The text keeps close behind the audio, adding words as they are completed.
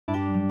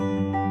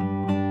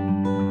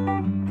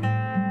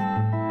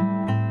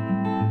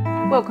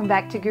Welcome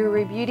back to Goo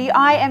Roo Beauty.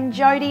 I am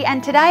Jodi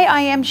and today I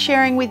am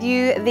sharing with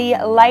you the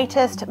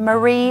latest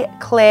Marie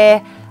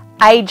Claire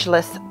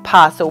ageless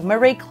parcel.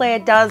 Marie Claire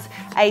does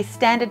a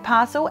standard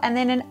parcel and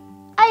then an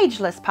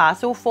ageless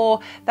parcel for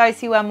those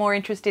who are more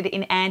interested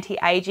in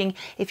anti-aging.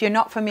 If you're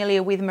not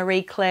familiar with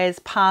Marie Claire's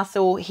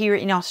parcel here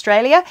in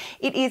Australia,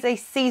 it is a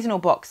seasonal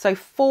box, so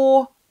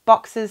 4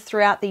 boxes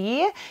throughout the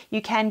year.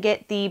 You can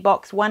get the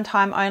box one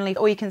time only,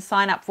 or you can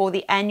sign up for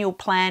the annual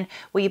plan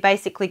where you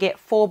basically get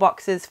 4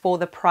 boxes for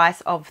the price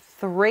of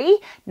 3,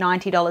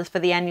 $90 for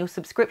the annual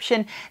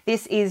subscription.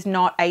 This is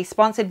not a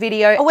sponsored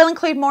video. I will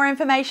include more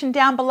information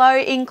down below,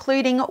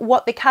 including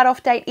what the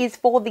cutoff date is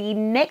for the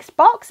next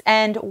box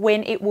and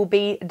when it will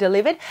be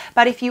delivered.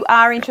 But if you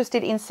are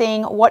interested in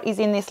seeing what is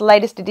in this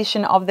latest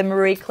edition of the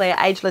Marie Claire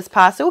Ageless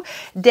Parcel,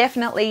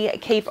 definitely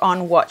keep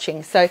on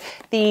watching. So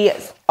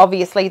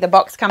obviously the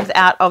box comes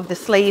out of the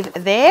sleeve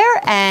there,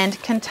 and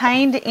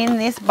contained in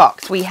this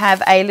box we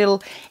have a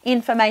little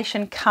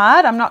information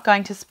card. I'm not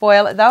going to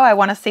spoil it though. I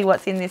want to see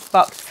what's in this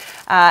box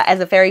as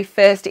a very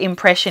first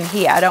impression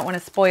here. I don't want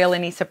to spoil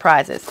any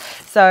surprises.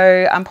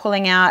 So I'm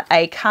pulling out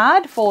a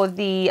card for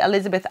the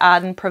Elizabeth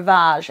Arden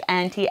Privage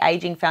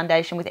Anti-Aging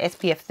Foundation with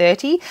SPF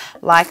 30.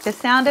 Like the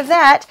sound of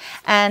that.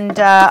 And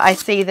I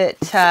see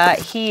that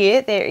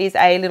here there is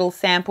a little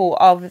sample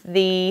of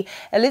the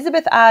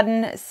Elizabeth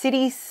Arden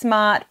City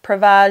Smart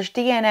Privage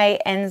DNA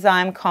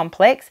Enzyme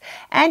Complex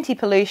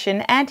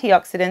Anti-Pollution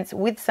Antioxidants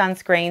with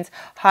Sunscreens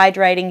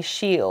Hydrating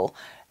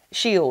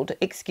Shield,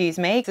 excuse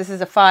me. This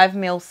is a 5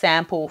 ml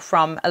sample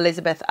from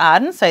Elizabeth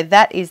Arden, so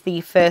that is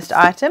the first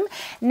item.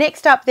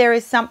 Next up, there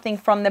is something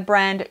from the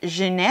brand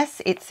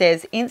AGELESS. It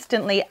says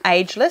instantly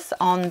ageless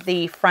on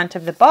the front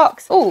of the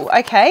box. Oh,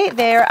 okay,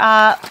 there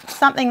are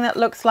something that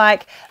looks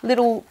like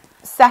little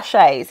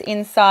sachets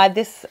inside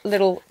this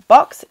little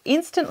box.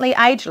 Instantly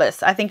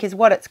ageless, I think is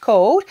what it's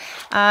called.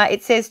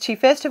 It says to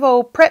first of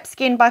all prep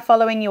skin by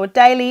following your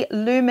daily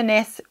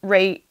luminous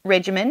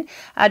regimen.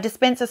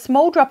 Dispense a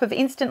small drop of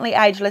instantly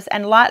ageless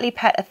and lightly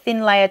pat a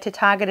thin layer to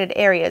targeted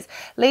areas.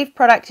 Leave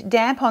product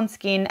damp on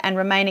skin and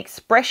remain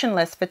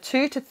expressionless for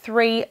 2 to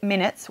 3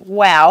 minutes.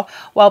 Wow!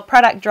 While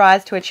product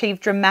dries to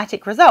achieve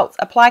dramatic results.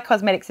 Apply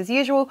cosmetics as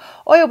usual.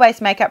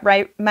 Oil-based makeup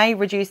may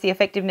reduce the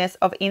effectiveness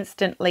of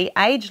instantly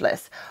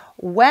ageless.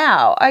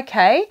 Wow,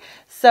 okay,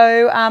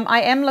 so I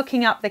am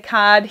looking up the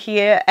card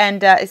here,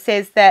 and it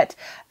says that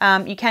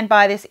you can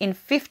buy this in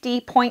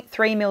 50.3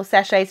 ml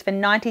sachets for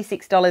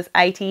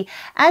 $96.80.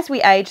 As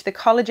we age, the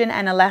collagen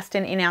and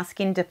elastin in our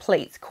skin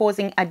depletes,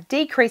 causing a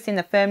decrease in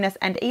the firmness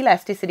and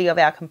elasticity of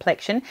our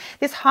complexion.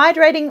 This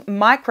hydrating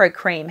micro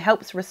cream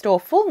helps restore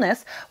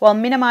fullness while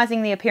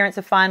minimizing the appearance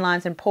of fine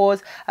lines and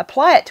pores.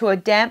 Apply it to a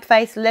damp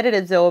face, let it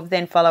absorb,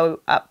 then follow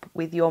up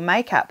with your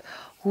makeup.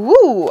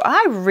 Ooh,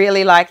 I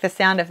really like the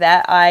sound of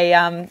that.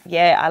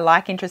 I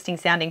like interesting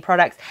sounding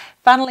products.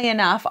 Funnily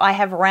enough, I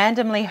have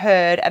randomly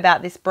heard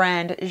about this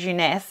brand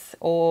AGELESS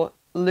or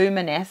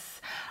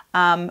Luminous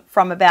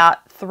from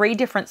about 3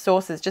 different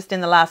sources just in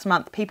the last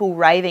month, people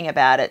raving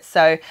about it.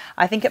 So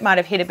I think it might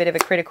have hit a bit of a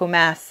critical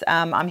mass.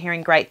 I'm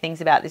hearing great things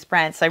about this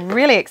brand, so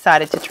really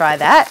excited to try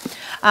that.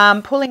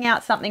 Pulling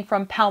out something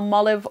from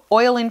Palmolive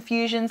Oil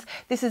Infusions.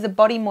 This is a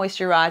body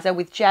moisturizer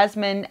with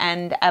jasmine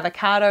and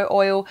avocado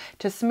oil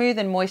to smooth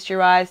and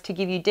moisturize, to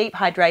give you deep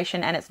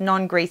hydration, and it's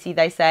non-greasy,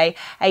 they say.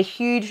 A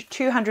huge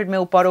 200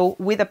 ml bottle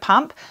with a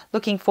pump.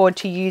 Looking forward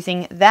to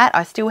using that.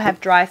 I still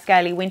have dry,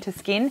 scaly winter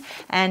skin,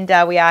 and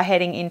we are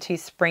heading into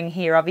spring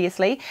here,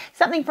 obviously.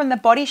 Something from the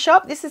Body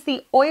Shop. This is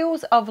the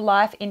Oils of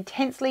Life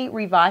Intensely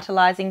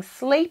Revitalizing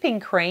Sleeping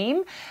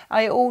Cream.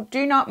 I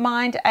do not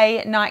mind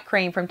a night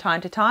cream from time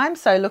to time,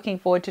 so looking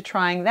forward to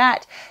trying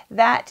that.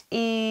 That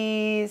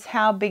is,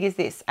 how big is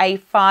this? A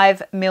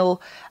 5 ml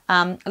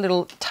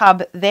little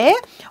tub there.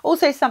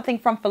 Also something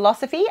from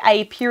Philosophy,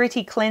 a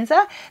Purity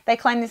Cleanser. They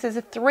claim this is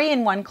a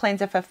 3-in-1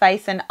 cleanser for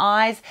face and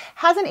eyes.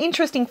 Has an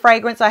interesting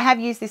fragrance. I have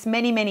used this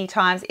many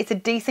times. It's a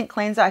decent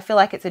cleanser. I feel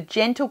like it's a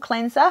gentle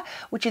cleanser,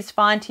 which is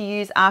fine to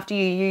use after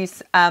you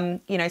use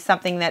you know,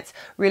 something that's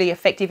really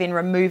effective in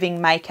removing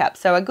makeup.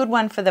 So a good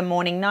one for the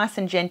morning, nice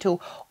and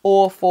gentle,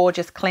 or for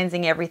just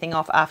cleansing everything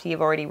off after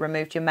you've already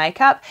removed your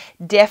makeup.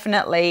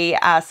 Definitely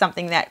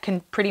something that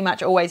can pretty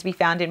much always be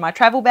found in my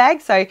travel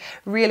bag, so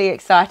really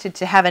excited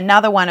to have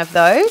another one of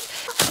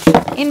those.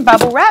 In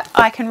bubble wrap,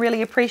 I can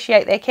really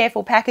appreciate their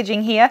careful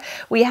packaging here.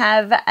 We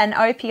have an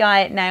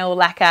OPI nail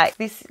lacquer.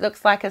 This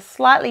looks like a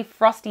slightly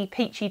frosty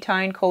peachy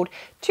tone called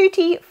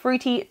Tutti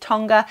Frutti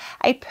Tonga,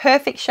 a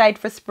perfect shade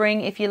for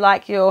spring if you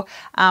like your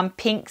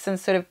pinks and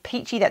sort of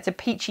peachy. That's a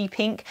peachy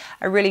pink,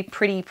 a really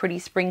pretty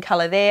spring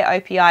color there.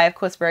 OPI, of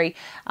course, very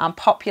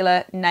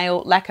popular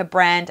nail lacquer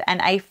brand,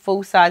 and a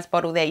full-size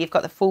bottle there. You've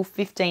got the full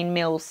 15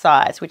 ml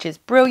size, which is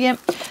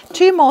brilliant.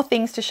 2 more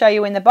things to show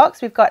you in the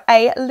box. We've got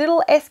a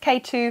little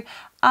SK2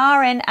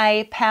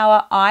 RNA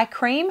Power Eye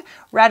Cream,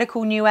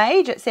 Radical New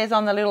Age, it says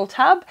on the little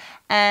tub.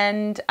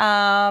 And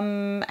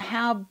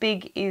how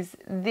big is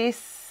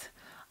this?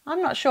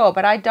 I'm not sure,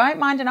 but I don't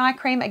mind an eye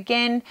cream.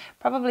 Again,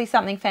 probably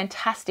something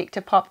fantastic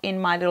to pop in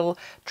my little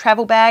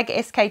travel bag.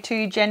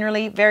 SK2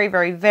 generally very,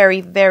 very, very,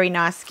 very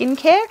nice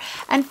skincare.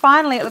 And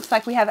finally, it looks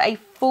like we have a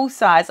full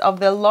size of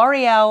the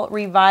L'Oreal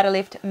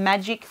Revitalift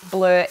Magic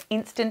Blur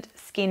Instant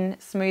Skin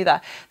Smoother.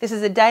 This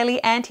is a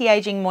daily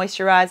anti-aging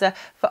moisturizer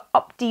for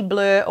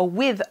OptiBlur or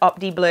with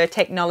OptiBlur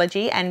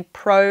technology and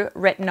Pro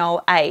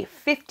Retinol A.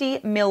 50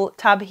 ml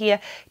tub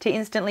here to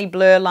instantly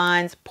blur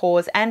lines,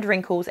 pores and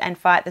wrinkles and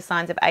fight the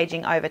signs of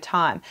aging over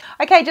time.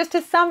 Okay, just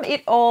to sum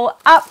it all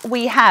up,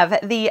 we have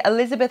the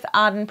Elizabeth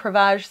Arden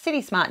Provage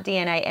City Smart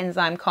DNA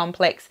Enzyme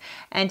Complex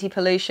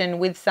Anti-Pollution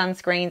with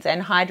Sunscreens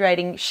and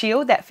Hydrating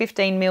Shield, that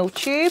 15 ml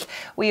tube.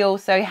 We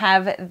also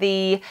have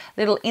the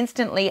little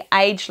instantly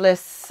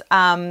ageless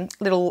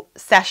little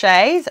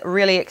sachets.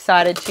 Really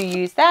excited to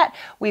use that.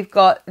 We've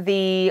got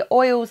the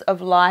Oils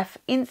of Life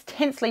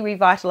Intensely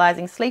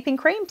Revitalizing Sleeping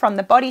Cream from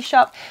the Body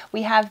Shop.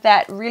 We have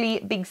that really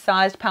big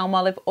sized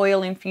Palmolive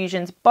Oil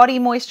Infusions Body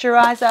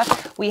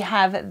Moisturizer. We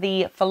have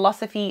the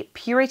Philosophy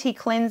Purity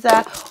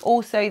Cleanser,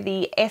 also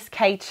the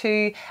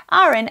SK2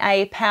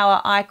 RNA Power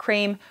Eye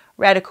Cream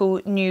Radical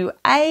New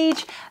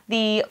Age,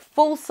 the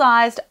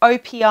full-sized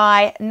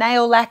OPI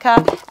nail lacquer,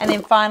 and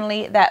then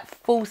finally that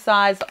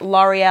full-size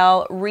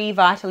L'Oreal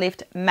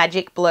Revitalift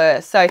Magic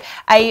Blur. So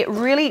a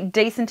really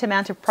decent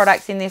amount of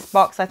products in this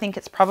box. I think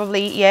it's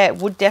probably, yeah, it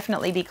would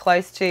definitely be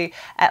close to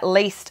at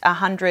least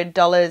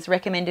 $100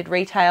 recommended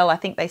retail. I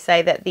think they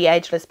say that the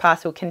Ageless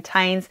Parcel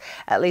contains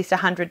at least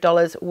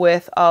 $100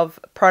 worth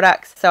of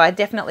products. So I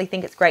definitely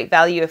think it's great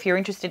value. If you're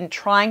interested in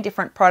trying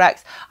different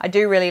products, I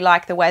do really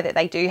like the way that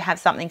they do have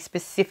something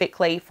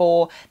specifically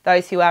for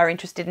those who are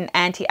interested in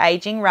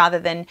anti-aging rather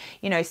than,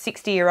 you know,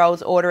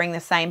 60-year-olds ordering the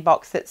same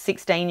box that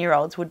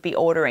 16-year-olds would be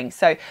ordering.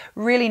 So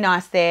really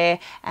nice there,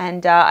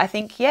 and I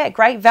think, yeah,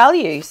 great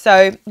value.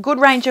 So good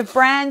range of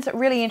brands.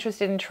 Really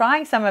interested in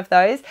trying some of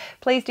those.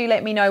 Please do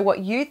let me know what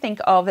you think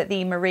of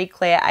the Marie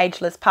Claire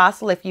Ageless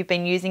Parcel if you've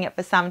been using it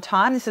for some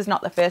time. This is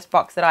not the first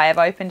box that I have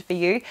opened for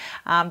you,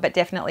 but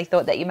definitely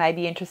thought that you may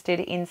be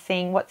interested in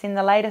seeing what's in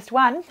the latest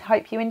one.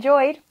 Hope you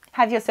enjoyed.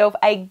 Have yourself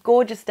a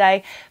gorgeous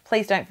day.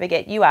 Please don't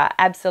forget, you are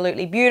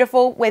absolutely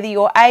beautiful. Whether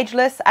you're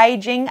ageless,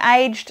 aging,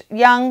 aged,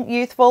 young,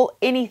 youthful,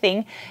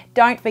 anything,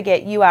 don't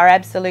forget you are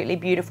absolutely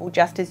beautiful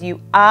just as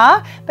you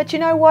are. But you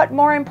know what?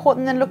 More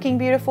important than looking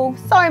beautiful,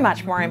 so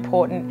much more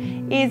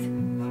important, is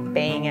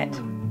being it.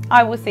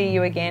 I will see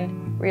you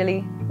again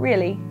really,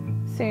 really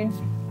soon.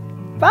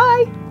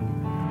 Bye.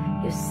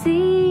 You're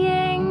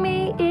seeing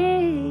me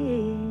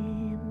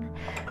in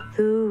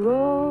the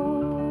road.